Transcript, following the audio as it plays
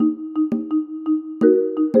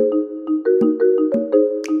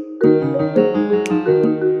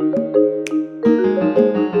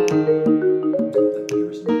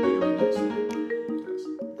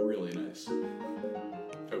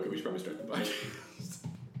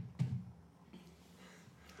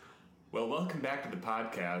welcome back to the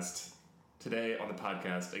podcast. Today on the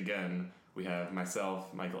podcast, again, we have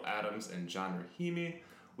myself, Michael Adams, and John Rahimi.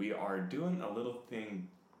 We are doing a little thing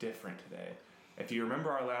different today. If you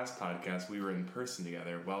remember our last podcast, we were in person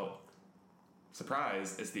together. Well,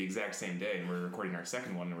 surprise, it's the exact same day. We're recording our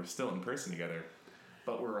second one, and we're still in person together.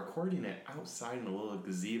 But we're recording it outside in a little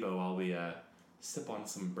gazebo while we sip on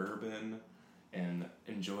some bourbon and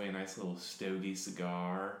enjoy a nice little stogie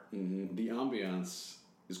cigar. Mm-hmm. The ambiance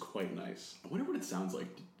is quite nice. I wonder what it sounds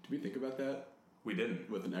like. Did we think about that? We didn't.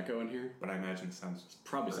 With an echo in here? But I imagine it sounds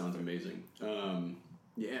probably perfect. Sounds amazing.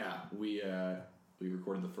 We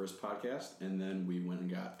recorded the first podcast, and then we went and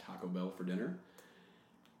got Taco Bell for dinner.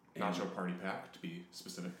 Nacho Party Pack, to be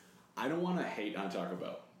specific. I don't want to hate on Taco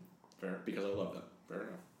Bell. Fair. Because I love them. Fair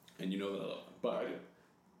enough. And you know that I love them. But I do.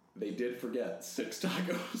 They did forget 6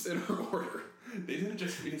 tacos in our order. They didn't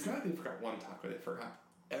just... It's not that they forgot one taco. They forgot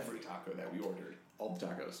every taco that we ordered. All the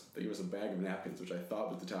tacos. They gave us a bag of napkins, which I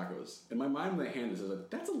thought was the tacos. In my mind, when they handed this, I was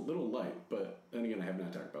like, that's a little light. But then again, I haven't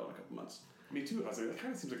had Taco Bell in a couple months. Me too. I was like, that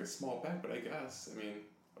kind of seems like a small bag, but I guess, I mean,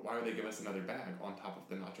 why would they give us another bag on top of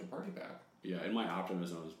the Nacho Party Pack? Yeah, in my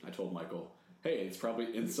optimism, I told Michael, hey, it's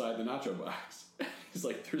probably inside the nacho box. He's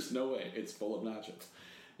like, there's no way. It's full of nachos.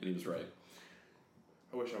 And he was right.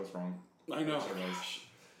 I wish I was wrong. I know. I was.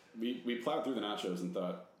 We plowed through the nachos and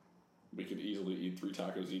thought we could easily eat 3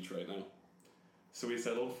 tacos each right now. So we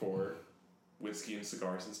settled for whiskey and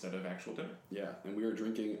cigars instead of actual dinner. Yeah, and we were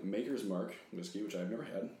drinking Maker's Mark whiskey, which I've never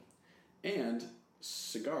had, and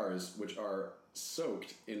cigars, which are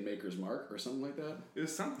soaked in Maker's Mark or something like that. It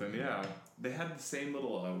was something, yeah. They had the same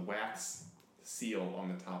little wax seal on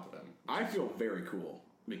the top of them. I feel very cool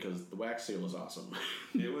because the wax seal is awesome.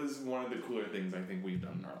 It was one of the cooler things I think we've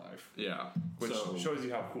done in our life. Yeah. Which shows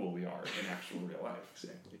you how cool we are in actual real life.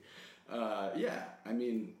 Exactly. Yeah, I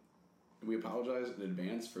mean, we apologize in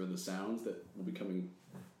advance for the sounds that will be coming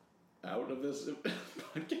out of this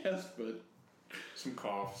podcast, but... Some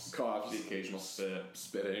coughs. The occasional spit.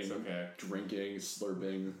 Spitting. It's okay. Drinking,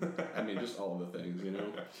 slurping. I mean, just all of the things, you know?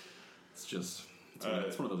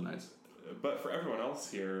 It's one of those nights. But for everyone else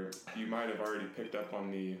here, you might have already picked up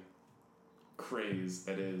on the craze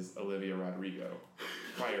that is Olivia Rodrigo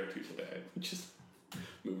prior to today. Just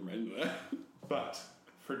moving right into that. But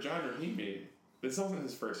for John Rahimi, this wasn't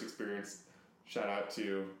his first experience. Shout out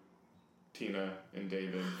to Tina and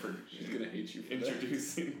David for She's gonna hate you for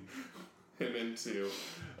introducing him into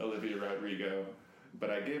Olivia Rodrigo. But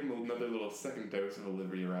I gave him another little second dose of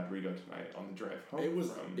Olivia Rodrigo tonight on the drive home. It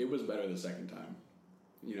was better the second time.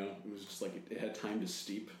 You know, it was just like it had time to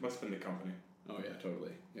steep. Must have been the company. Oh yeah,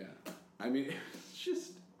 totally. Yeah. I mean, it's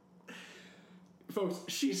just... Folks,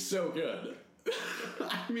 she's so good.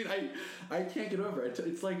 I mean, I can't get over it.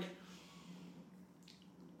 It's like...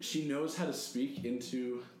 She knows how to speak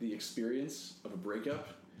into the experience of a breakup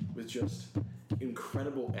with just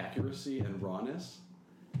incredible accuracy and rawness.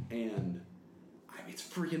 And, I mean, it's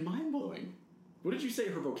freaking mind-blowing. What did you say?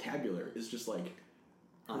 Her vocabulary is just like...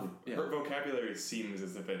 Her vocabulary seems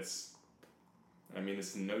as if it's... I mean,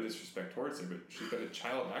 it's no disrespect towards her, but she's been a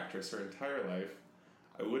child actress her entire life.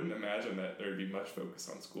 I wouldn't imagine that there would be much focus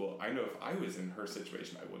on school. I know if I was in her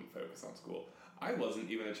situation, I wouldn't focus on school. I wasn't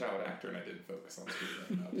even a child actor, and I didn't focus on school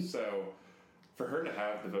that much. So, for her to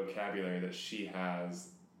have the vocabulary that she has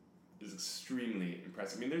is extremely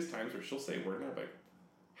impressive. I mean, there's times where she'll say a word, and I'm like,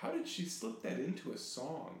 how did she slip that into a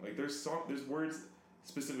song? Like, there's words...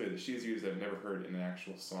 specifically that she's used that I've never heard in an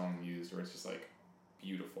actual song used, where it's just like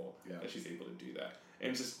beautiful that she's able to do that. And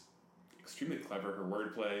it's just extremely clever. Her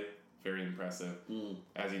wordplay, very impressive.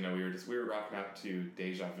 As you know, we were rocking out to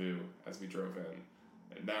Deja Vu as we drove in.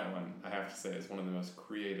 And that one, I have to say, is one of the most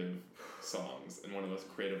creative songs and one of the most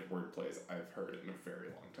creative wordplays I've heard in a very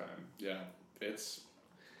long time. Yeah, it's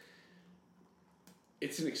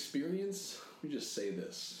an experience. Let me just say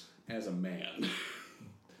this as a man.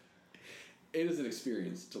 It is an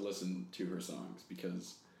experience to listen to her songs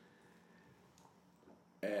because,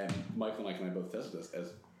 and Michael and I both tested this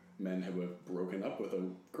as men who have broken up with a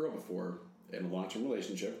girl before in a long-term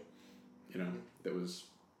relationship, you know, that was,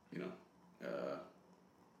 you know,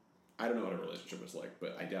 I don't know what a relationship was like,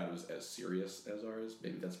 but I doubt it was as serious as ours.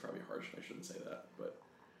 Maybe that's probably harsh. I shouldn't say that, but...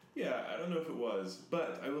 Yeah, I don't know if it was,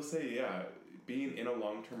 but I will say, yeah, being in a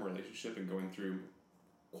long-term relationship and going through,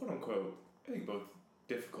 quote-unquote, I think both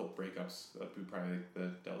difficult breakups would be probably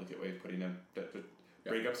the delicate way of putting it.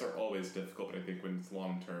 Breakups are always difficult, but I think when it's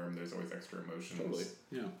long-term, there's always extra emotions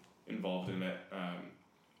involved in it.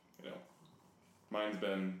 You know, mine's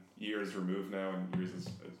been years removed now, and yours as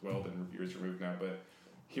well been years removed now, but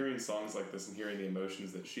hearing songs like this and hearing the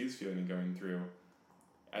emotions that she's feeling and going through,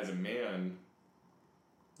 as a man...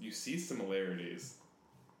 you see similarities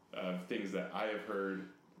of things that I have heard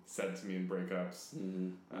said to me in breakups.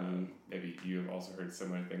 Maybe you have also heard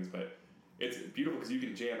similar things, but it's beautiful because you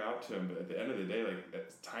can jam out to them, but at the end of the day, like,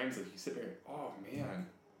 at times, like, you sit there, oh, man,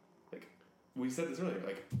 like, we said this earlier,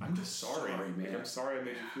 like, I'm just sorry. Man. Like, I'm sorry I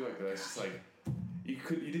made you feel like that. It's just like, you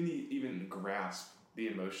didn't even grasp the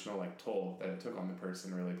emotional, like, toll that it took on the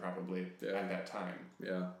person, really, probably, at that time.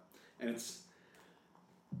 Yeah. And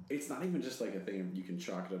it's not even just, like, a thing you can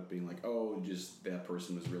chalk it up being like, oh, just that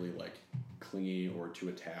person was really, like, clingy or too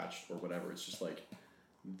attached or whatever. It's just, like,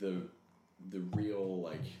 the real,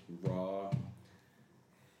 like, raw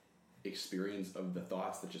experience of the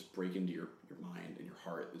thoughts that just break into your mind and your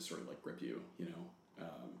heart that sort of, like, grip you, you know,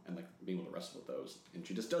 and, like, being able to wrestle with those. And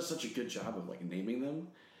she just does such a good job of, like, naming them.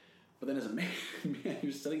 But then as a man,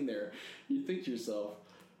 you're sitting there, you think to yourself,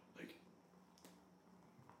 like,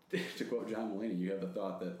 to quote John Mulaney, you have the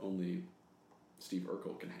thought that only Steve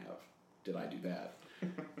Urkel can have. Did I do that?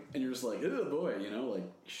 And you're just like, oh boy, you know,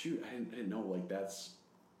 like, shoot, I didn't know, like, that's,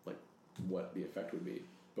 like, what the effect would be.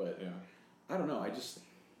 But, yeah. I don't know,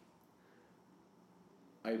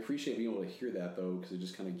 I appreciate being able to hear that, though, because it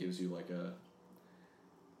just kind of gives you, like,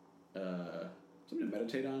 something to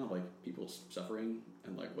meditate on, like, people's suffering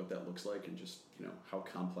and, like, what that looks like and just, you know, how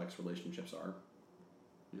complex relationships are,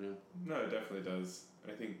 you know? No, it definitely does.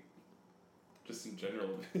 I think just in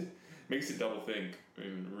general, it makes you double think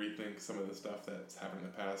and rethink some of the stuff that's happened in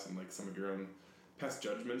the past and, like, some of your own past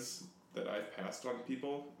judgments that I've passed on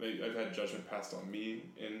people. I've had judgment passed on me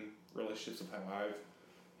in relationships with how I've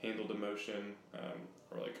handled emotion,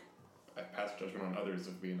 or, like, I've passed judgment on others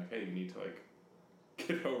of being like, hey, you need to, like,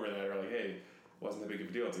 get over that, or, like, hey, wasn't that big of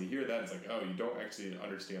a deal. Until you hear that, it's like, oh, you don't actually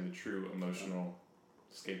understand the true emotional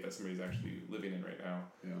state that somebody's actually living in right now.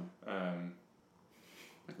 Yeah.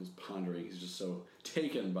 Michael's pondering. He's just so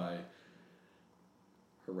taken by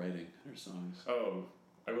her writing and her songs. Oh,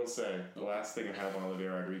 I will say, the last thing I have on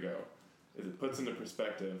Olivia Rodrigo is it puts into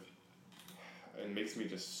perspective and makes me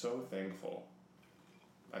just so thankful.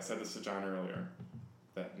 I said this to John earlier,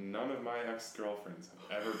 that none of my ex-girlfriends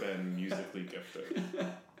have ever been musically gifted.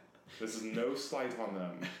 This is no slight on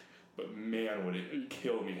them, but man, would it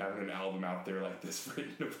kill me having an album out there like this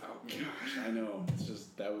written about me. Gosh, I know. It's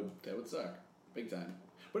just, that would suck. Big time.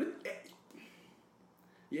 But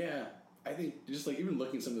yeah, I think just, like, even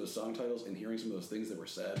looking at some of those song titles and hearing some of those things that were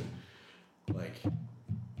said, like,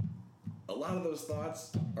 a lot of those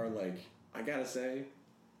thoughts are, like, I gotta say,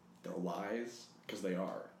 they're lies, because they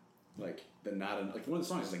are. Like, the like, one of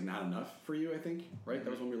the songs is, like, Not Enough for You, I think, right? Mm-hmm.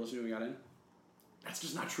 That was when we were listening when we got in. That's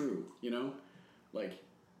just not true, you know? Like,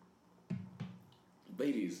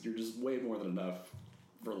 ladies, you're just way more than enough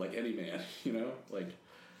for, like, any man, you know? Like,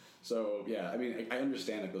 so, yeah, I mean, I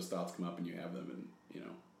understand if those thoughts come up and you have them and, you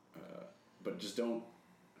know, but just don't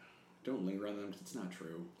linger on them, because it's not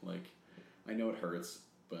true. Like, I know it hurts,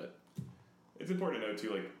 but... It's important to know,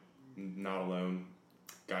 too, like, not alone.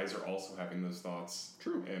 Guys are also having those thoughts.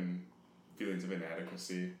 True. And feelings of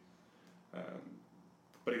inadequacy.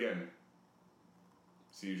 But again,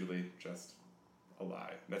 it's usually just a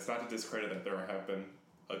lie. That's not to discredit that there have been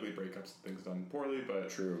ugly breakups and things done poorly, but...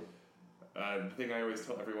 True. The thing I always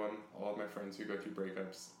tell everyone, all of my friends who go through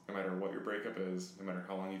breakups, no matter what your breakup is, no matter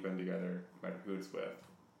how long you've been together, no matter who it's with,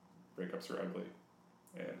 breakups are ugly.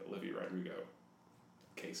 And Olivia Rodrigo,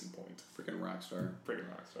 case in point. Freaking rock star.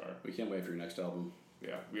 We can't wait for your next album.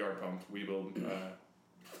 Yeah, we are pumped. We will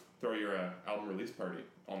throw your album release party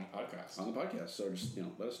on the podcast. On the podcast, so just, you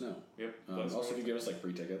know, let us know. Yep. Also, if you give us, like,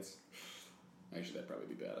 free tickets. Actually, that'd probably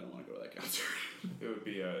be bad. I don't want to go to that concert. It would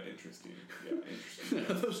be interesting. Yeah,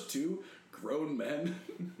 interesting. Those two grown men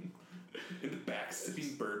in the back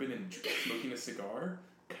sipping bourbon and smoking a cigar.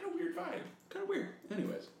 Kind of weird vibe. Kind of weird.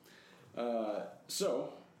 Anyways.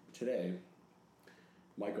 So, today,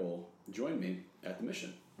 Michael joined me at the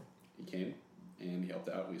mission. He came and he helped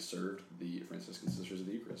out. We served the Franciscan Sisters of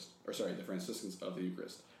the Eucharist. Or, sorry, the Franciscans of the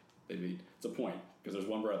Eucharist. It's a point, because there's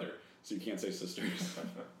one brother, so you can't say sisters.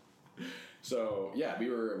 So, yeah, we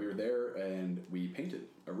were there, and we painted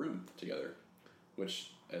a room together,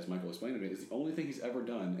 which, as Michael explained to me, is the only thing he's ever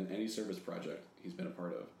done in any service project he's been a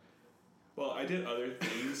part of. Well, I did other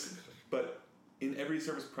things, but in every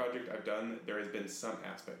service project I've done, there has been some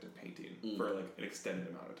aspect of painting for, like, an extended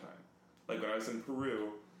amount of time. Like, when I was in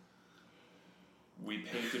Peru, we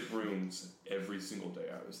painted rooms every single day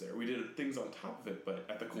I was there. We did things on top of it, but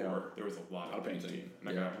at the core, there was a lot of painting. And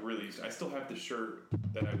I got really used to it. I still have the shirt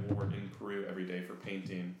that I wore in Peru every day for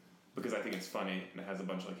painting, because I think it's funny, and it has a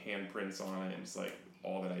bunch of, like, handprints on it, and it's, like,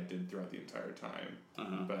 all that I did throughout the entire time.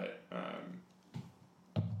 Uh-huh. But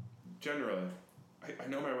generally, I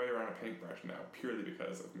know my way around a paintbrush now purely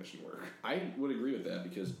because of mission work. I would agree with that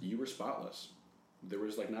because you were spotless. There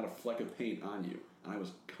was like not a fleck of paint on you, and I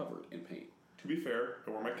was covered in paint. To be fair,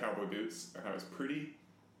 I wore my cowboy boots, and I was pretty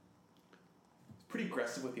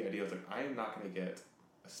aggressive with the idea. I was like, I am not going to get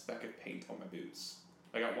a speck of paint on my boots.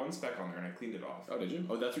 I got one speck on there, and I cleaned it off. Oh, did you?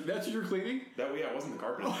 Oh, that's what you're cleaning? It wasn't the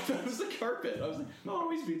carpet. Oh, that was the carpet. I was like,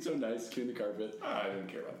 oh, he's being so nice, clean the carpet. I didn't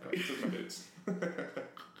care about the carpet. It was my boots.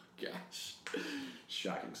 Gosh.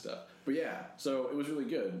 Shocking stuff. But yeah, so it was really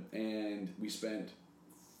good, and we spent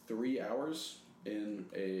 3 hours in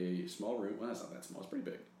a small room. Well, that's not that small. It's pretty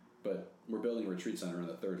big. But we're building a retreat center on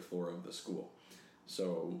the 3rd floor of the school.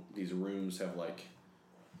 So these rooms have like,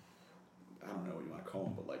 I don't know what you want to call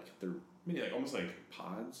them, but like they're... I mean, like almost like...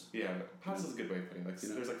 Pods? Yeah, pods is a good way of putting it. Like,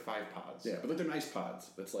 there's like 5 pods. Yeah, but like they're nice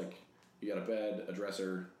pods. It's like you got a bed, a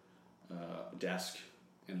dresser, a desk,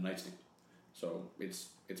 and a nightstand. So it's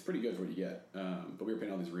pretty good for what you get. But we were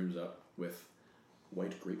painting all these rooms up with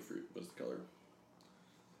white grapefruit was the color.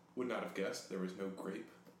 Would not have guessed there was no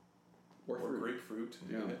grape or grapefruit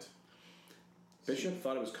in it. Bishop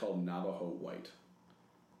thought it was called Navajo white,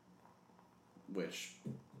 which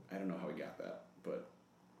I don't know how he got that, but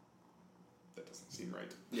that doesn't seem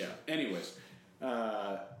right. Yeah. Anyways,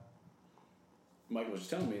 Michael was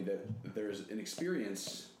just telling me that there's an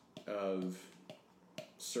experience of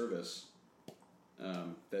service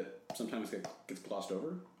that sometimes gets glossed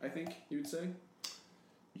over, I think you would say.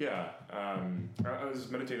 Yeah. I was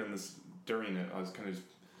meditating on this during it. I was kind of just,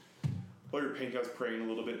 while you're painting, I was praying a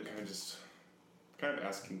little bit and kind of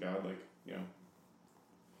asking God, like, you know,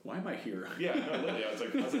 why am I here? Yeah, no, literally. I was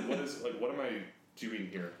like, what am I doing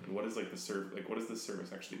here? And what is like what is this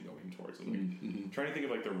service actually going towards? And trying to think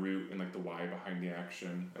of like the root and like the why behind the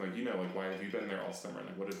action. And like, you know, like why have you been there all summer?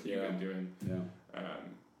 Like what have you been doing? Yeah.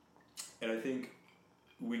 And I think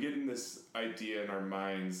we get in this idea in our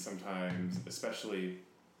minds sometimes, especially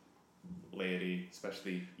laity,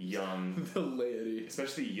 especially young the laity.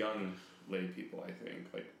 Especially young lay people, I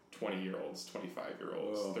think. Like 20-year-olds,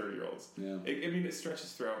 25-year-olds, 30-year-olds. Yeah. I mean, it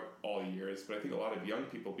stretches throughout all years, but I think a lot of young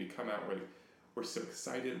people, we come out where we're so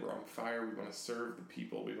excited, we're on fire, we want to serve the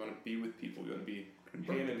people, we want to be with people, we want to be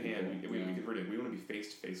hand in hand, we want to be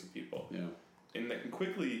face to face with people. Yeah. And that can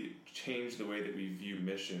quickly change the way that we view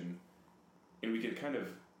mission, and we can kind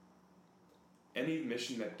of, any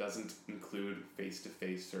mission that doesn't include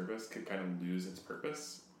face-to-face service can kind of lose its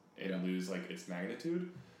purpose and lose like its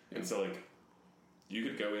magnitude. Yeah. And so like, you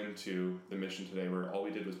could go into the mission today where all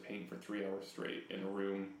we did was paint for 3 hours straight in a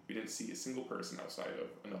room. We didn't see a single person outside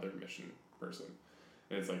of another mission person.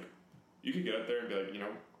 And it's like, you could get up there and be like, you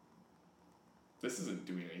know, this isn't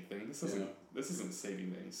doing anything. This isn't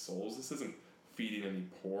saving any souls. This isn't feeding any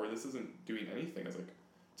poor. This isn't doing anything. It's like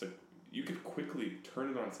you could quickly turn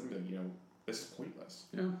it on something like, you know, this is pointless.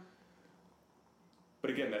 Yeah.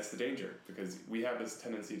 But again, that's the danger, because we have this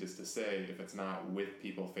tendency just to say if it's not with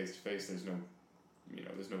people face to face, there's no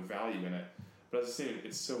value in it. But as I was saying,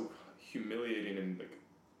 it's so humiliating and like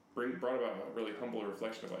brought about a really humble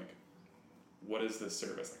reflection of like, what is this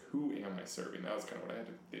service? Like, who am I serving? That was kind of what I had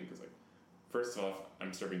to think. Is like, first off,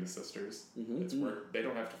 I'm serving the sisters. It's where they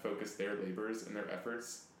don't have to focus their labors and their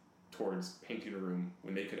efforts towards painting a room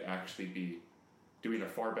when they could actually be doing a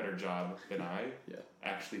far better job than I.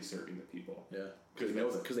 Actually serving the people. Yeah.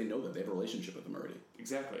 Because they know that they have a relationship with them already.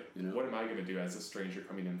 Exactly. You know? What am I going to do as a stranger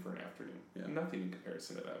coming in for an afternoon? Yeah. Nothing in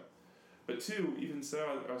comparison to that. But two, even so,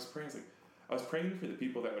 I was praying. I was praying for the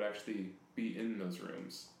people that would actually be in those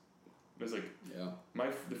rooms. It was like,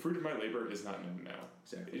 the fruit of my labor is not known now.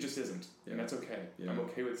 Exactly. It just isn't, and that's okay. Yeah. I'm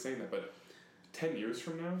okay with saying that. But 10 years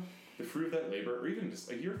from now, the fruit of that labor, or even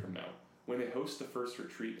just a year from now, when they host the first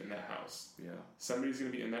retreat in that house, somebody's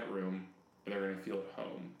going to be in that room. And they're going to feel at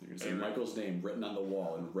home. You're going to see Michael's name written on the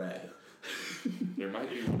wall in red. There might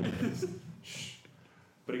be one of those. Shh.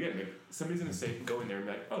 But again, like, somebody's going to go in there and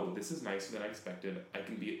be like, oh, this is nicer than I expected. I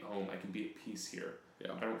can be at home. I can be at peace here.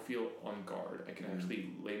 Yeah. I don't feel on guard. I can actually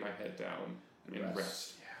lay my head down and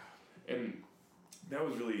rest. Yeah. And that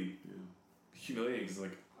was really humiliating because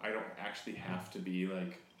like, I don't actually have to be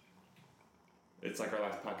like, it's like our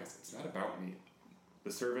last podcast. It's not about me.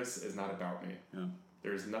 The service is not about me. Yeah.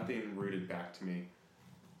 There's nothing rooted back to me.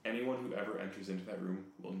 Anyone who ever enters into that room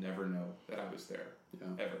will never know that I was there.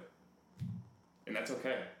 Ever. And that's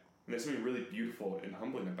okay. And there's something really beautiful and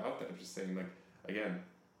humbling about that. I'm just saying, like, again,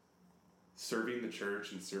 serving the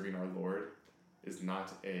church and serving our Lord is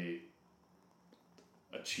not a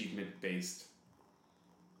achievement-based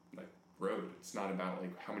like road. It's not about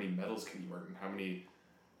like how many medals can you earn, how many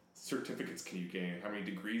certificates can you gain, how many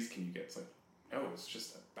degrees can you get. It's like, no, it's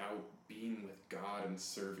just about being with God and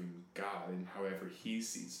serving God in however He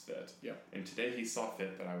sees fit. Yeah. And today He saw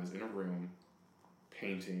fit that I was in a room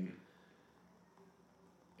painting.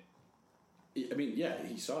 I mean, yeah,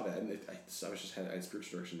 He saw that, and I had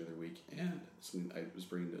spiritual direction the other week, and I was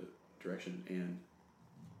bringing the direction, and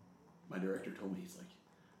my director told me, he's like,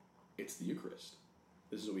 it's the Eucharist.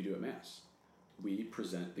 This is what we do at Mass. We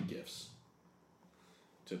present the gifts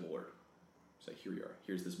to the Lord. It's like, here we are.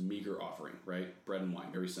 Here's this meager offering, right? Bread and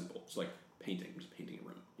wine, very simple. It's like painting, just painting a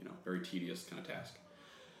room, very tedious kind of task.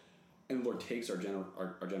 And the Lord takes our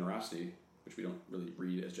generosity, which we don't really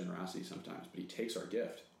read as generosity sometimes, but He takes our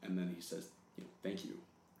gift, and then He says, thank you,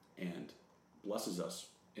 and blesses us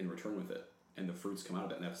in return with it. And the fruits come out of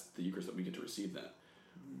that, and that's the Eucharist that we get to receive then.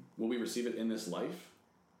 Will we receive it in this life?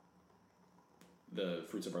 The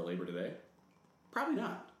fruits of our labor today? Probably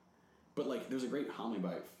not. But there's a great homily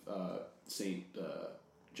by Saint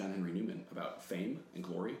John Henry Newman about fame and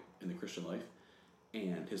glory in the Christian life,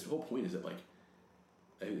 and his whole point is that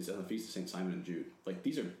it's on the feast of Saint Simon and Jude.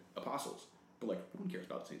 These are apostles, but no one cares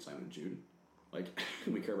about Saint Simon and Jude.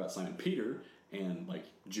 We care about Simon Peter and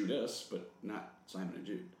Judas, but not Simon and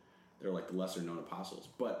Jude. They're the lesser known apostles,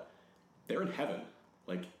 but they're in heaven.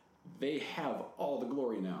 They have all the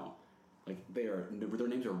glory now. Their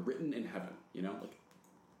names are written in heaven.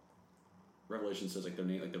 Revelation says their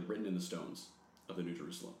name, they're written in the stones of the New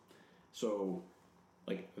Jerusalem. So,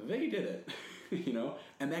 they did it,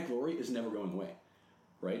 and that glory is never going away,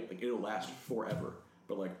 right? It'll last forever.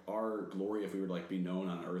 But our glory, if we were to be known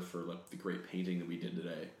on earth for the great painting that we did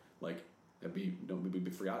today, we'd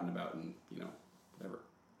be forgotten about in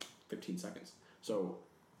 15 seconds. So,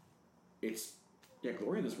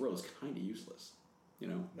 glory in this world is kind of useless,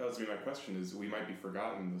 That was my question: is we might be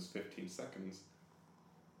forgotten in those 15 seconds.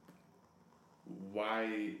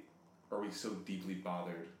 Why are we so deeply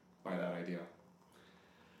bothered by that idea?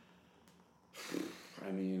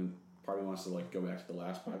 I mean, part of me wants to go back to the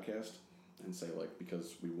last podcast and say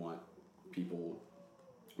because we want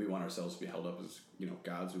ourselves to be held up as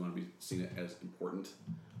gods. We want to be seen as important.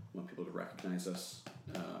 We want people to recognize us,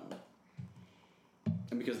 and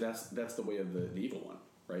because that's the way of the evil one,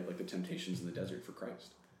 right? The temptations in the desert for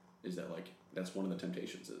Christ is that that's one of the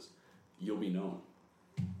temptations is you'll be known.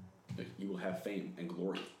 You will have fame and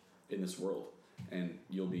glory in this world, and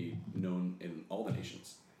you'll be known in all the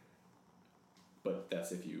nations. But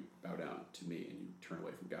that's if you bow down to me and you turn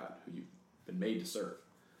away from God, who you've been made to serve.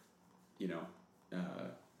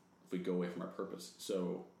 If we go away from our purpose.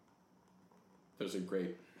 So there's a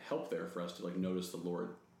great help there for us to notice the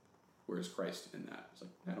Lord. Where's Christ in that? It's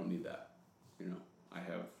I don't need that. I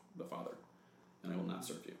have the Father, and I will not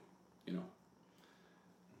serve you.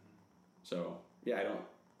 So yeah, I don't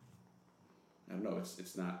know.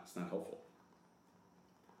 It's not helpful.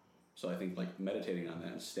 So I think meditating on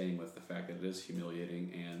that and staying with the fact that it is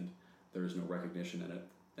humiliating and there is no recognition in it,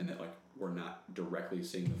 and that we're not directly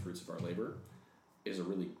seeing the fruits of our labor, is a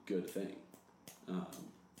really good thing. And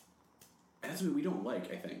that's what we don't I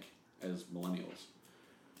think, as millennials.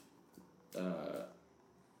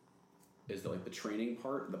 Is that the training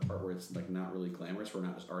part, the part where it's not really glamorous, we're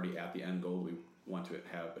not just already at the end goal we want to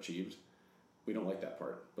have achieved. We don't like that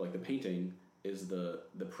part. But the painting is the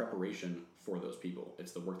preparation for those people.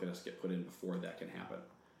 It's the work that has to get put in before that can happen.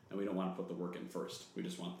 And we don't want to put the work in first. We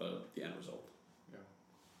just want the end result. Yeah.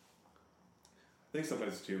 I think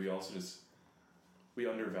sometimes too, we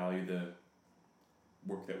undervalue the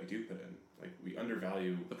work that we do put in. We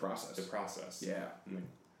undervalue the process. Yeah. And,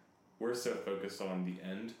 we're so focused on the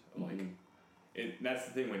end. That's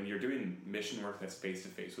the thing, when you're doing mission work that's face to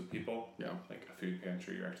face with people, a food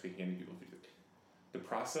pantry, you're actually handing people food. The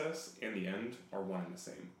process and the end are one and the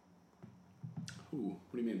same. Ooh,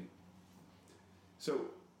 what do you mean? So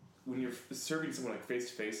when you're serving someone face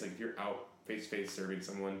to face, if you're out face to face serving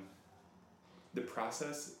someone, the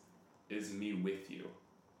process is me with you,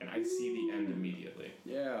 and I see the end immediately.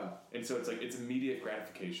 Yeah. And so it's immediate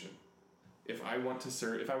gratification. If I want to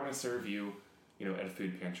serve you, at a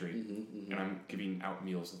food pantry, and I'm giving out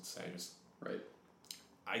meals, let's say, right.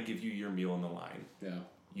 I give you your meal on the line. Yeah.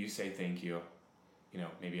 You say thank you.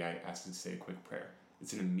 Maybe I ask you to say a quick prayer.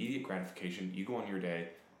 It's an immediate gratification. You go on your day.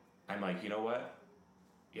 I'm you know what?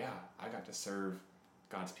 Yeah, I got to serve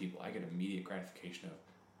God's people. I get immediate gratification of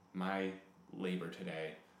my labor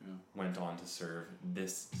today went on to serve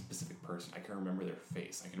this specific person. I can remember their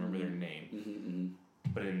face. I can remember their name.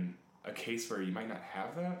 But in a case where you might not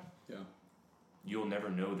have that, you'll never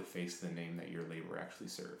know the face of the name that your labor actually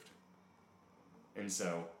served. And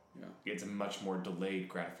so it's a much more delayed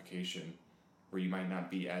gratification where you might not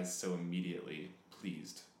be as so immediately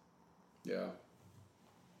pleased. Yeah.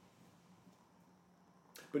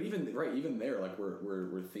 But even there, like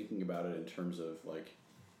we're thinking about it in terms of like,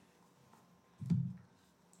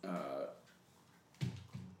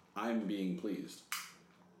 I'm being pleased.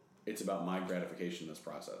 It's about my gratification in this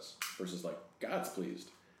process versus like God's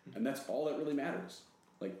pleased, and that's all that really matters.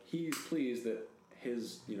 Like He's pleased that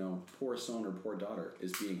His poor son or poor daughter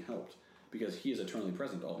is being helped because He is eternally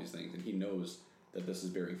present to all these things, and He knows that this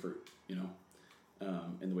is bearing fruit.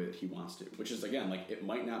 In the way that He wants to, which is again like it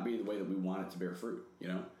might not be the way that we want it to bear fruit.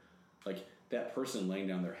 Like that person laying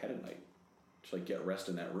down their head at night to like get rest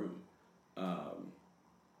in that room.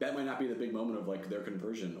 That might not be the big moment of like their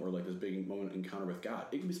conversion or like this big moment encounter with God.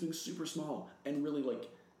 It could be something super small and really like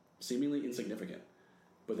seemingly insignificant,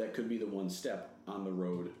 but that could be the one step on the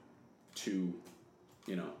road to,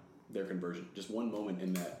 their conversion. Just one moment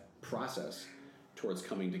in that process towards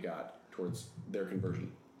coming to God, towards their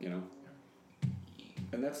conversion,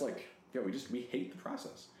 And that's like, we hate the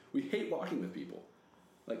process. We hate walking with people.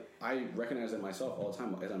 Like I recognize that myself all the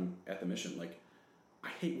time as I'm at the mission. Like I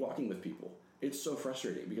hate walking with people. It's so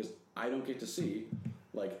frustrating because I don't get to see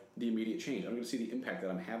like the immediate change. I'm going to see the impact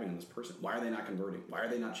that I'm having on this person. Why are they not converting? Why are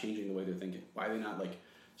they not changing the way they're thinking? Why are they not like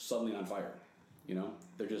suddenly on fire?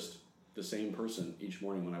 They're just the same person each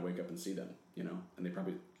morning when I wake up and see them, and they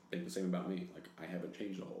probably think the same about me. Like I haven't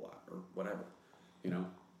changed a whole lot or whatever,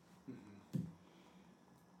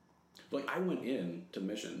 Like I went in to the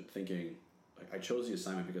mission thinking like I chose the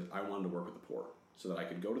assignment because I wanted to work with the poor so that I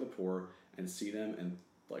could go to the poor and see them and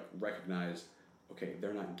like recognize, okay,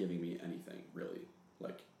 they're not giving me anything really.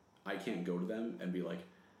 Like I can't go to them and be like,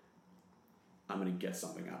 I'm going to get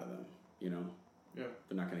something out of them, Yeah.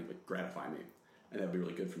 They're not going to like gratify me, and that'd be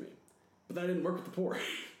really good for me. But then I didn't work with the poor,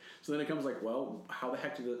 so then it comes like, well, how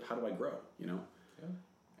do I grow, Yeah.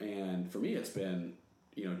 And for me, it's been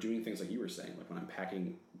doing things like you were saying, like when I'm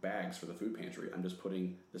packing bags for the food pantry, I'm just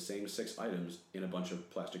putting the same 6 items in a bunch of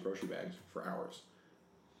plastic grocery bags for hours.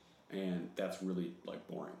 And that's really like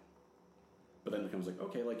boring. But then it becomes like,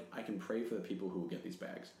 okay, like I can pray for the people who will get these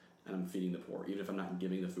bags, and I'm feeding the poor. Even if I'm not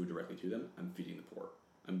giving the food directly to them, I'm feeding the poor.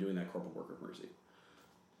 I'm doing that corporate work of mercy.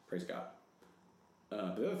 Praise God.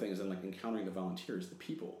 The other thing is then like encountering the volunteers, the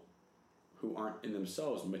people who aren't in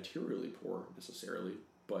themselves materially poor necessarily,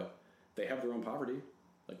 but they have their own poverty.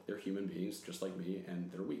 Like they're human beings just like me, and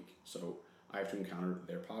they're weak. So I have to encounter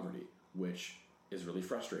their poverty, which is really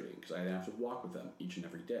frustrating because I then have to walk with them each and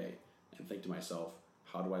every day and think to myself,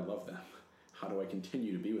 how do I love them? How do I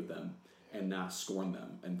continue to be with them and not scorn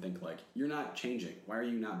them and think like, you're not changing. Why are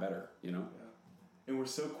you not better? Yeah. And we're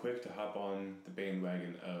so quick to hop on the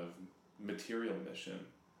bandwagon of material mission.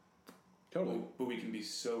 Totally. But we can be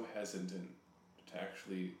so hesitant to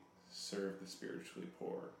actually serve the spiritually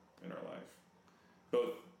poor in our life.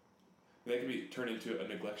 Both, that can be turned into a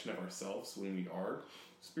neglection of ourselves when we are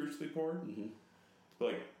spiritually poor. Mm-hmm. But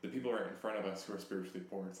like the people right in front of us who are spiritually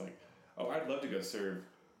poor, it's like, oh, I'd love to go serve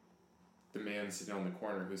the man sitting on the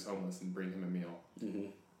corner who's homeless and bring him a meal. Mm-hmm.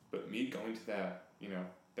 But me going to that,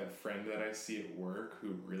 that friend that I see at work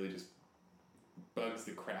who really just bugs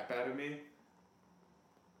the crap out of me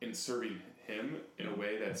and serving him in a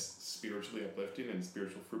way that's spiritually uplifting and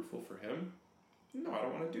spiritual fruitful for him, no, I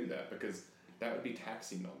don't want to do that because that would be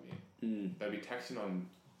taxing on me. That would be taxing on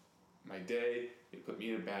my day. It put me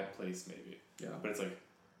in a bad place maybe. Yeah. But it's like,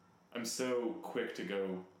 I'm so quick to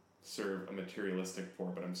go serve a materialistic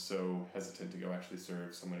poor, but I'm so hesitant to go actually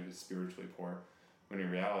serve someone who's spiritually poor. When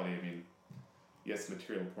in reality, I mean, yes,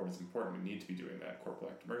 material poor is important. We need to be doing that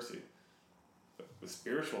corporal act of mercy. But the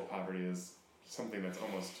spiritual poverty is something that's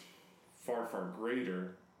almost far, far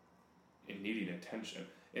greater in needing attention.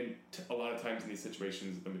 And a lot of times in these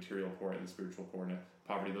situations, the material poor and the spiritual poor and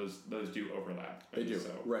poverty, those do overlap. They do, so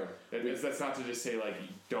right. That's not to just say, like,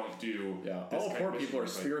 don't do... Yeah, all poor people are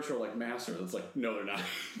spiritual like masters. It's like, no, they're not.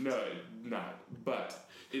 No, not. But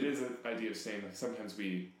it is an idea of saying, like, sometimes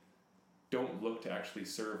we don't look to actually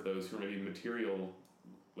serve those who are maybe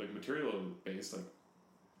material-based, like,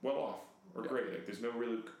 well-off or great. Like, there's no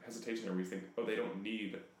real hesitation there where we think, oh, they don't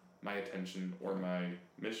need my attention or my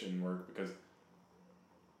mission work because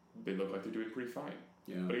they look like they're doing pretty fine.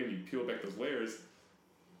 Yeah. But again, you peel back those layers,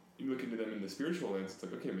 you look into them in the spiritual lens, it's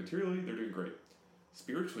like, okay, materially, they're doing great.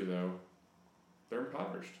 Spiritually, though, they're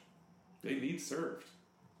impoverished. They need served.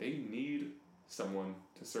 They need someone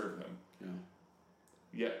to serve them. Yeah.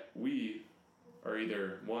 Yet we are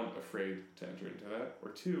either, one, afraid to enter into that, or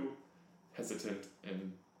two, hesitant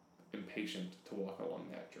and impatient to walk along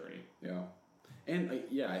that journey. Yeah. And,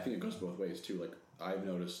 I think it goes both ways, too. Like, I've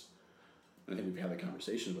noticed, and I think we've had the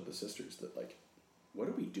conversations with the sisters, that, like, what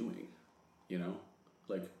are we doing? You know?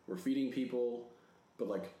 Like, we're feeding people, but,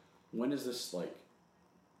 like, when is this, like,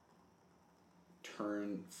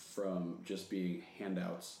 turn from just being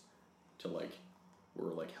handouts to like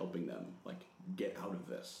we're like helping them like get out of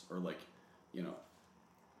this, or like, you know,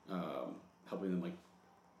 helping them like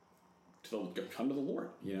to come to the Lord.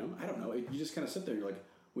 You know, I don't know. You just kind of sit there. You're like,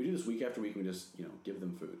 we do this week after week. We just, you know, give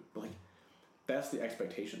them food. But like, that's the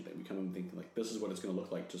expectation thing. We come in thinking like, this is what it's going to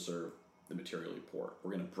look like to serve the materially poor.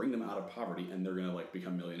 We're going to bring them out of poverty, and they're going to like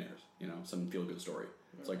become millionaires. You know, some feel good story.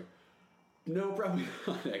 Yeah. It's like, no, probably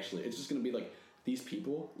not. Actually, it's just going to be like these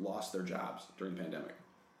people lost their jobs during the pandemic,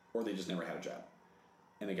 or they just never had a job,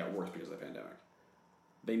 and it got worse because of the pandemic.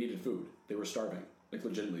 They needed food. They were starving, like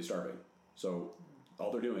legitimately starving. So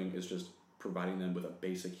all they're doing is just providing them with a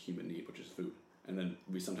basic human need, which is food. And then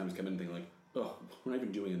we sometimes come in and think like, oh, we're not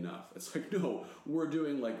even doing enough. It's like, no, we're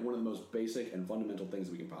doing like one of the most basic and fundamental things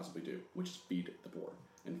we can possibly do, which is feed the poor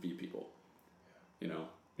and feed people. You know?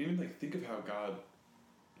 Even like think of how God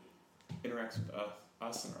interacts with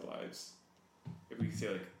us in our lives. If we say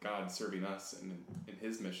like God serving us and in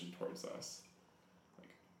his mission towards us, like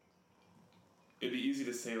it'd be easy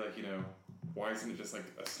to say like, you know, why isn't it just like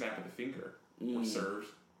a snap of the finger? We're served,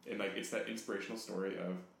 and like it's that inspirational story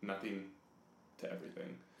of nothing to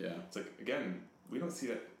everything. Yeah. It's like, again, we don't see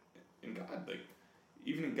that in God. Like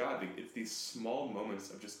even in God, like, it's these small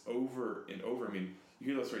moments of just over and over. I mean, you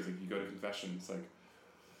hear those stories like you go to confession, it's like,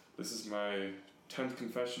 this is my 10th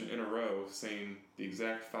confession in a row saying the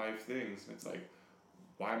exact 5 things, and it's like,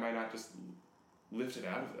 why am I not just lifted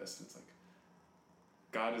out of this? And it's like,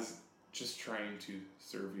 God is just trying to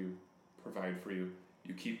serve you, provide for you.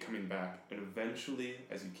 You keep coming back, and eventually,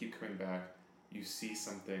 as you keep coming back, you see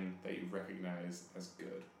something that you recognize as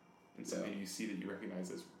good, and something you see that you recognize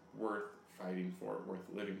as worth fighting for, worth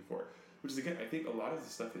living for. Which is, again, I think a lot of the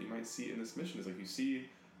stuff that you might see in this mission is like you see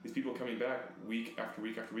these people coming back week after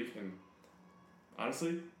week after week, and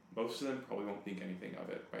honestly, most of them probably won't think anything of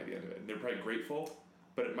it by the end of it. They're probably grateful,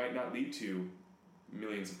 but it might not lead to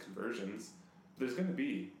millions of conversions. There's going to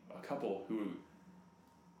be a couple who,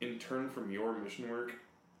 in turn from your mission work,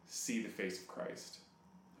 see the face of Christ.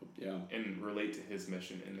 Yeah. And relate to his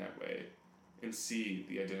mission in that way, and see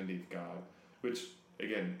the identity of God, which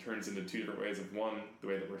again turns into 2 different ways. Of one, the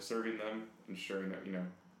way that we're serving them, ensuring that, you know,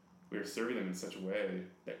 we are serving them in such a way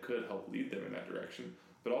that could help lead them in that direction,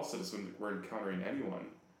 but also just when we're encountering anyone,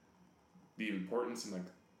 the importance and like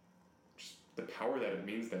just the power that it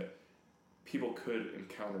means that people could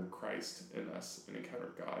encounter Christ in us and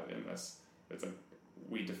encounter God in us. It's like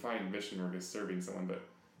we define mission work as serving someone, but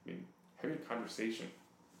I mean, having a conversation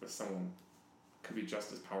with someone could be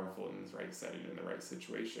just as powerful in the right setting, in the right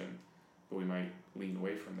situation, but we might lean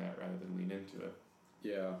away from that rather than lean into it.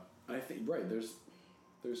 Yeah, I think right.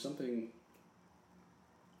 There's something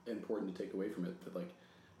important to take away from it, that like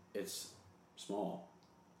it's small,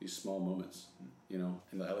 these small moments, you know.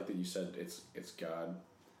 And I like that you said it's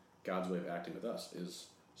God's way of acting with us is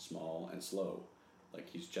small and slow. Like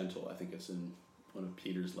he's gentle. I think it's in one of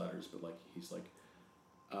Peter's letters, but like he's like,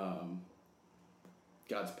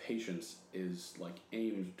 God's patience is like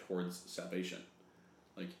aimed towards salvation.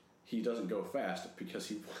 Like he doesn't go fast because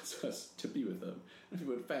he wants us to be with him. If he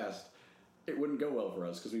went fast, it wouldn't go well for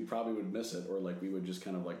us because we probably would miss it, or like we would just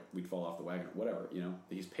kind of like we'd fall off the wagon or whatever, you know.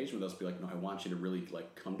 He's patient with us, be like, no, I want you to really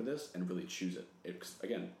like come to this and really choose it. It's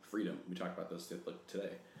again freedom. We talked about this like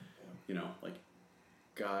today. Yeah. You know, like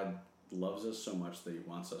God loves us so much that he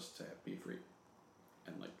wants us to be free,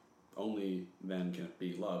 and like only then can it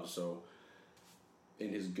be love. So in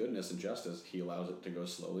his goodness and justice, he allows it to go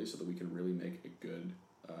slowly so that we can really make a good,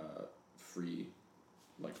 free,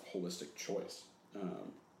 like holistic choice.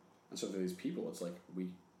 And so for these people, it's like we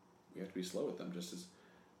have to be slow with them, just as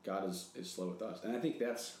God is slow with us. And I think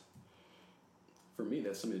that's, for me,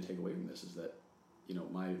 that's something to take away from this, is that, you know,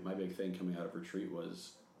 my big thing coming out of retreat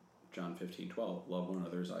was John 15:12, love one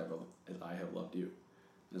another as I have loved you.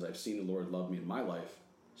 And as I've seen the Lord love me in my life,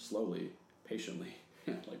 slowly, patiently,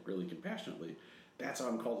 like really compassionately, that's how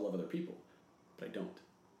I'm called to love other people. But I don't.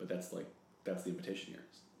 But that's the invitation here.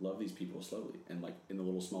 Love these people slowly and like in the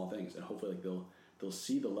little small things, and hopefully like they'll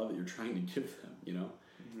see the love that you're trying to give them, you know,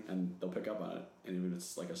 and they'll pick up on it. And even if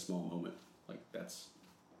it's like a small moment, like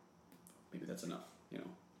maybe that's enough, you know.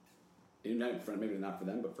 Maybe not for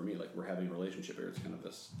them, but for me, like we're having a relationship here. It's kind of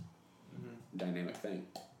this dynamic thing.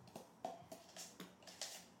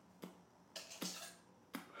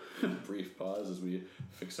 Brief pause as we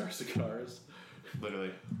fix our cigars.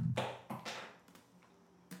 Literally.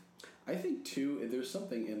 I think too, there's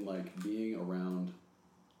something in like being around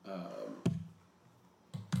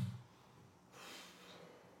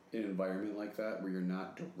an environment like that where you're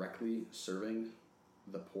not directly serving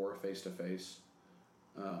the poor face to face,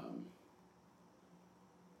 but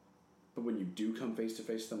but when you do come face to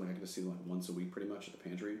face with them, like I get to see them like once a week pretty much at the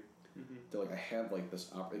pantry. Mm-hmm. They're like, I have like this,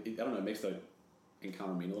 I don't know, it makes the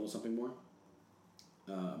encounter mean a little something more.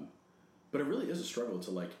 But it really is a struggle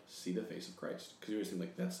to like see the face of Christ, because you always think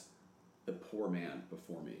like that's the poor man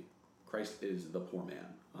before me. Christ is the poor man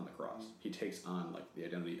on the cross. He takes on like the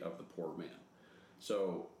identity of the poor man.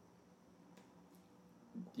 So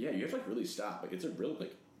yeah, you have to like really stop. Like it's a real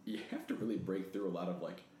like you have to really break through a lot of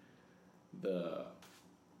like the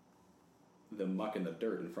muck and the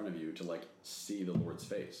dirt in front of you to like see the Lord's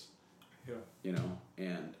face. Yeah. You know,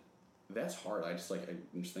 and that's hard. I'm just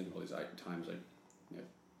thinking of all these times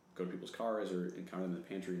go to people's cars or encounter them in the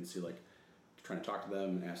pantry and see like trying to talk to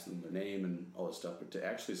them and ask them their name and all this stuff, but to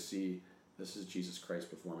actually see this is Jesus Christ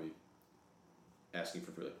before me, asking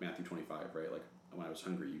for like Matthew 25, right? Like when I was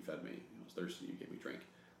hungry, you fed me. I was thirsty, you gave me drink.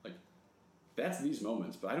 Like that's these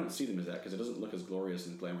moments, but I don't see them as that because it doesn't look as glorious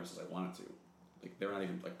and glamorous as I want it to. Like they're not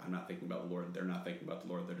even like I'm not thinking about the Lord. They're not thinking about the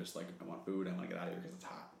Lord. They're just like I want food. I want to get out of here because it's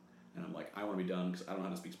hot. And I'm like I want to be done because I don't know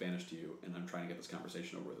how to speak Spanish to you, and I'm trying to get this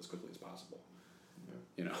conversation over with as quickly as possible. Yeah.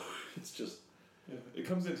 You know, it's just. Yeah, it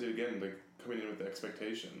comes into again like coming in with the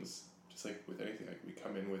expectations. Just like with anything, like we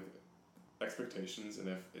come in with expectations, and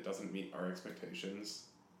if it doesn't meet our expectations,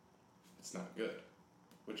 it's not good.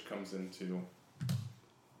 Which comes into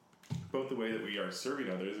both the way that we are serving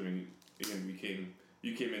others. I mean, again,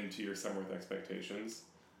 you came into your summer with expectations.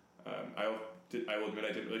 I will admit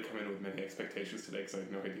I didn't really come in with many expectations today because I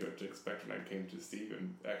had no idea what to expect when I came to Steve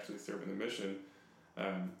and actually serve in the mission.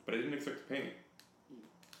 But I didn't expect to paint.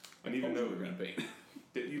 And even though we were going to paint.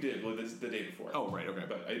 You did. Well, this is the day before. Oh, right, okay.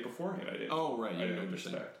 But beforehand, I did. Oh, right, I didn't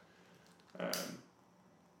expect.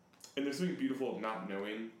 And there's something beautiful of not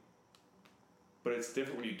knowing, but it's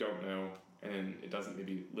different when you don't know, and it doesn't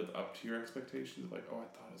maybe live up to your expectations of like, oh, I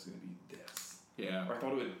thought it was going to be this. Yeah. Or I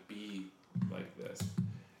thought it would be like this.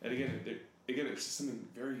 And again, it's just something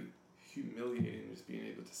very humiliating just being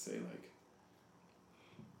able to say, like,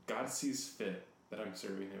 God sees fit that I'm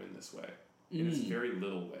serving him in this way. In this very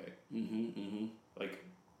little way. Like,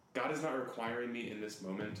 God is not requiring me in this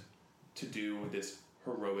moment to do this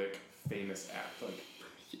heroic, famous act.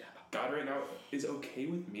 Like, God right now is okay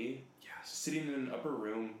with me sitting in an upper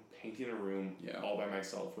room, painting a room, all by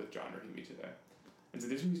myself with John Rahimi today. And so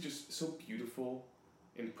there's something just so beautiful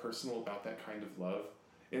and personal about that kind of love.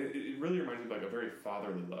 And it really reminds me of like a very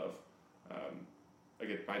fatherly love.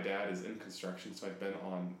 Again, my dad is in construction, so I've been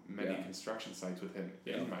on many construction sites with him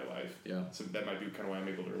in my life. Yeah. So that might be kind of why I'm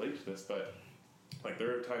able to relate to this. But like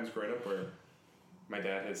there are times growing up where my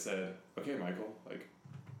dad has said, "Okay, Michael, like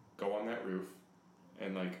go on that roof,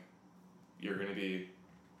 and like you're gonna be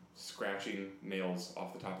scratching nails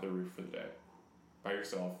off the top of the roof for the day by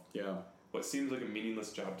yourself." Yeah. What seems like a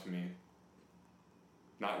meaningless job to me.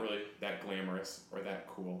 Not really that glamorous or that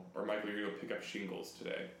cool. Or Michael, you're gonna go pick up shingles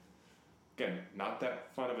today. Again, not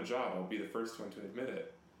that fun of a job. I'll be the first one to admit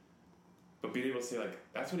it. But being able to say, like,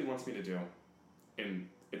 that's what he wants me to do. And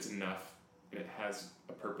it's enough. And it has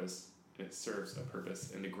a purpose. And it serves a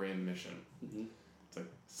purpose in the grand mission. Mm-hmm. It's like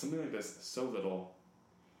something like this, so little,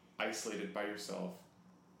 isolated by yourself,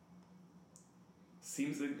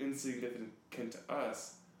 seems insignificant to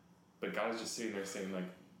us. But God is just sitting there saying, like,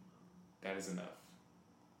 that is enough.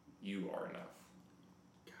 You are enough.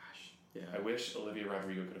 Yeah. I wish Olivia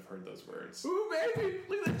Rodrigo could have heard those words. Ooh, baby!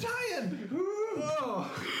 Look at that giant! Ooh! Oh!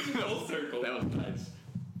 Full circle. That was nice.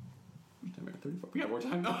 What time are we? 34. We got more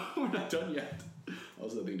time? No, we're not done yet.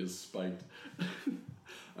 Also, that thing just spiked.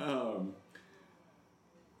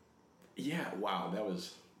 Yeah, wow, that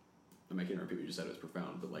was... I can't repeat what you just said, it was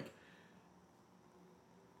profound, but like...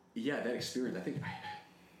 Yeah, that experience, I think...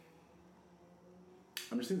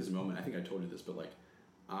 I'm just thinking this moment, I think I told you this, but like,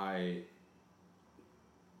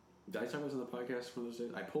 Did I talk about this on the podcast one of those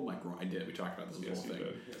days? I pulled my groin. I did. We talked about this whole thing.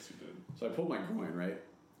 Yes, you did. So I pulled my groin, right?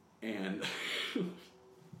 And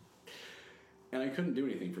and I couldn't do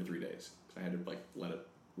anything for 3 days. I had to like let it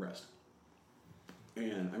rest.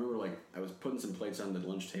 And I remember like I was putting some plates on the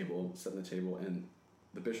lunch table, setting the table, and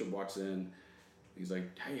the bishop walks in. He's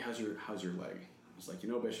like, "Hey, how's your leg?" I was like,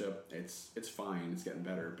 "Bishop, it's fine. It's getting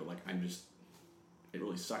better, but like it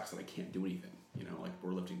really sucks that I can't do anything. Like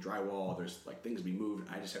we're lifting drywall, there's like things being moved,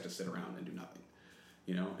 and I just have to sit around and do nothing.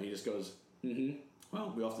 And he just goes,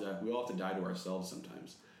 well, we all have to die to ourselves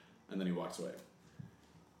sometimes. And then he walks away.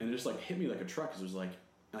 And it just like hit me like a truck, because it was like,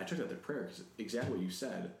 and I took that to prayer, because exactly what you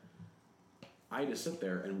said, I had to sit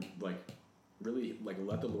there and like really like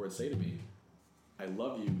let the Lord say to me, I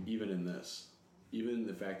love you even in this. Even in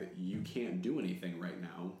the fact that you can't do anything right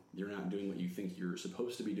now, you're not doing what you think you're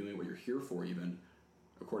supposed to be doing, what you're here for even,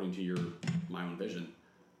 according to my own vision.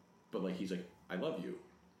 But like he's like, I love you.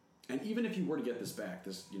 And even if you were to get this back,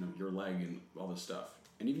 this, your leg and all this stuff,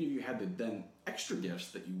 and even if you had the then extra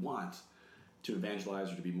gifts that you want to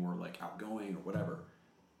evangelize or to be more like outgoing or whatever,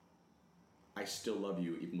 I still love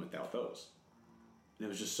you even without those. And it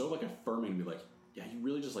was just so like affirming to be like, yeah, you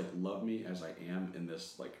really just like love me as I am in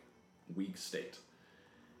this like weak state.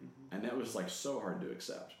 Mm-hmm. And that was like so hard to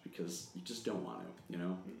accept because you just don't want to,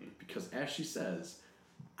 mm-hmm. Because as she says,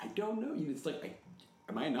 I don't know. It's like,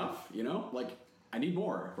 am I enough? Like I need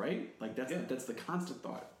more, right? Like that's the constant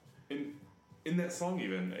thought. In that song,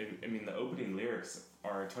 even I mean, the opening lyrics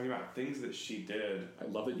are talking about things that she did. I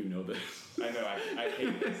love that you know this. I know. I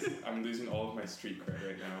hate this. I'm losing all of my street cred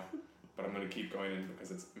right now, but I'm going to keep going in because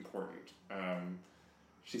it's important.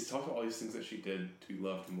 She's talking about all these things that she did to be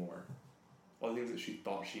loved more. All the things that she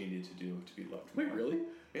thought she needed to do to be loved more. Wait, really?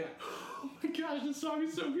 Yeah. Oh my gosh, this song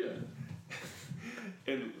is so good.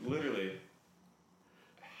 And literally,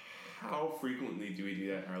 how frequently do we do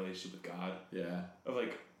that in our relationship with God? Yeah. Of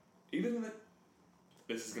like, even that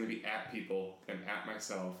this is going to be at people and at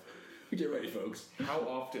myself. Get ready, folks. How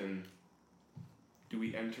often do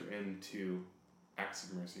we enter into acts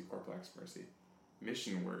of mercy, corporal acts of mercy,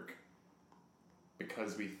 mission work,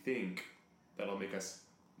 because we think that'll make us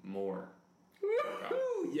more?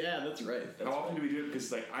 Yeah, that's right. How often do we do it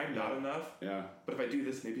because like I'm not enough? Yeah. But if I do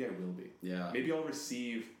this, maybe I will be. Yeah. Maybe I'll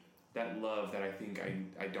receive that love that I think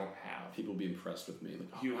I don't have. People will be impressed with me.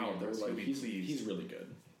 Like, He'll be wow, impressed. they're like, He'll be pleased. He's really good.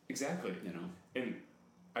 Exactly. And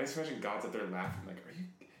I just imagine God's up there laughing like, are you?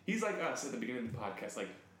 He's like us at the beginning of the podcast, like,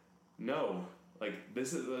 no, like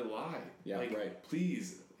this is a lie. Yeah, like, right.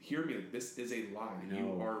 Please hear me. Like, this is a lie. No.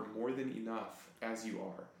 You are more than enough as you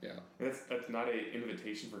are. Yeah. And that's not an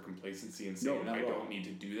invitation for complacency and saying I don't need to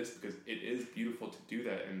do this, because it is beautiful to do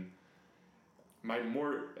that. And my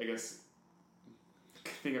more, I guess,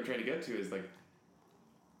 thing I'm trying to get to is like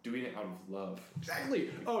doing it out of love. Exactly.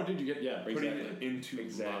 Oh, did you get putting it into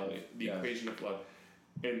love, the equation of love.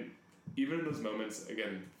 And even in those moments,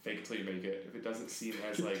 again, fake it till you make it. If it doesn't seem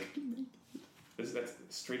as like that's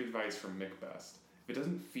straight advice from Mick Best. If it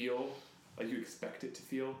doesn't feel like you expect it to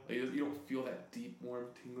feel, like you don't feel that deep, warm,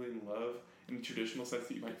 tingling love in the traditional sense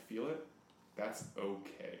that you might feel it, that's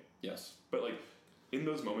okay. Yes. But like in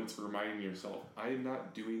those moments, reminding yourself, I am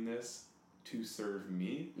not doing this to serve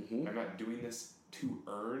me. Mm-hmm. I'm not doing this to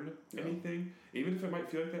earn anything. Even if it might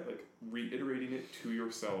feel like that, like reiterating it to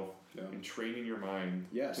yourself and training your mind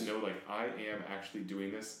to know like I am actually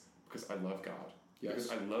doing this because I love God. Yes.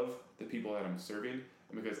 Because I love the people that I'm serving,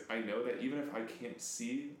 and because I know that even if I can't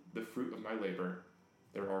see the fruit of my labor,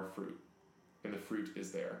 there are fruit. And the fruit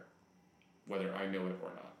is there, whether I know it or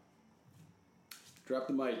not. Drop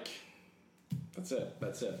the mic. That's it.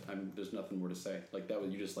 There's nothing more to say. Like that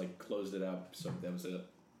was, you just like closed it up. So that was it.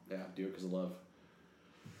 Yeah, do it because of love.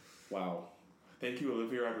 Wow. Thank you,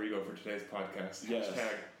 Olivia Rodrigo, for today's podcast. Yes.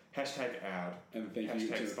 Hashtag ad. And thank you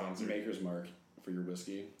to sponsor. Maker's Mark for your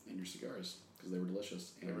whiskey and your cigars, because they were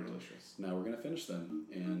delicious. They were delicious. Now we're going to finish them,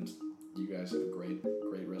 and you guys have a great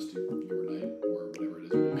rest of your night, or whatever it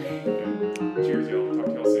is you're doing. Cheers, y'all. Talk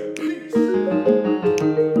to y'all soon.